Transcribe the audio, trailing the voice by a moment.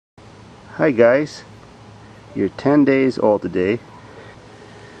Hi guys, you're 10 days old today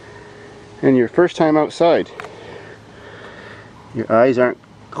and your first time outside. Your eyes aren't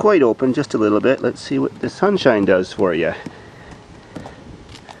quite open, just a little bit. Let's see what the sunshine does for you.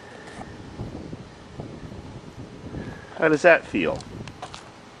 How does that feel?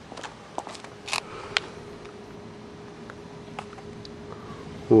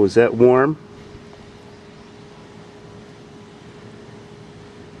 Oh, is that warm?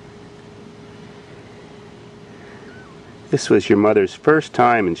 This was your mother's first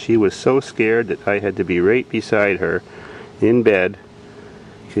time and she was so scared that I had to be right beside her in bed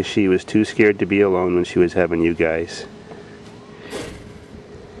because she was too scared to be alone when she was having you guys.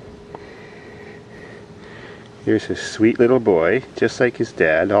 Here's a sweet little boy, just like his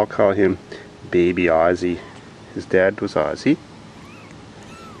dad. I'll call him Baby Ozzy. His dad was Ozzy.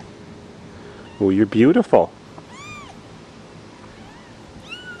 Oh, you're beautiful.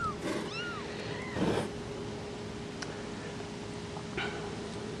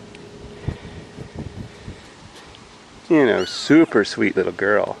 You know, super sweet little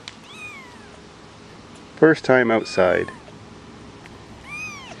girl. First time outside.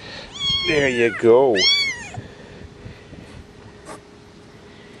 There you go.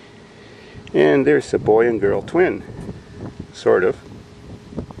 And there's a boy and girl twin. Sort of.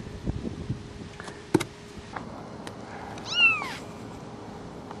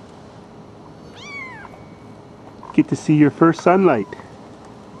 Get to see your first sunlight.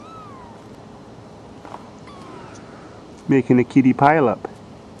 Making a kitty pile up.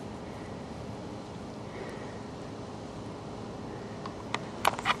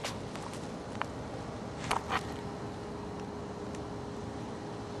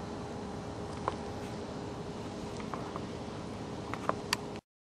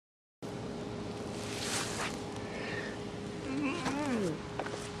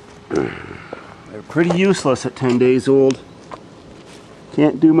 They're pretty useless at 10 days old.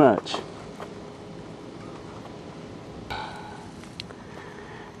 Can't do much.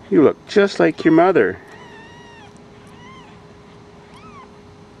 You look just like your mother.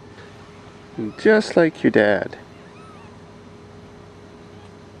 And just like your dad.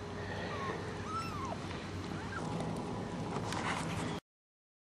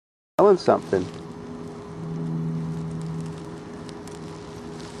 Telling something.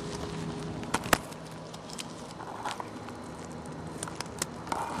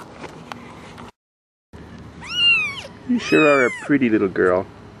 You sure are a pretty little girl.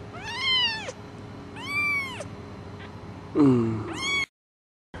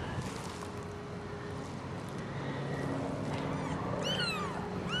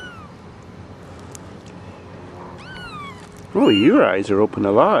 Oh, your eyes are open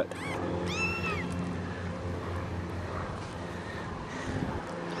a lot.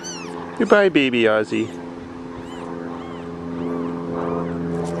 Goodbye, Baby Ozzy.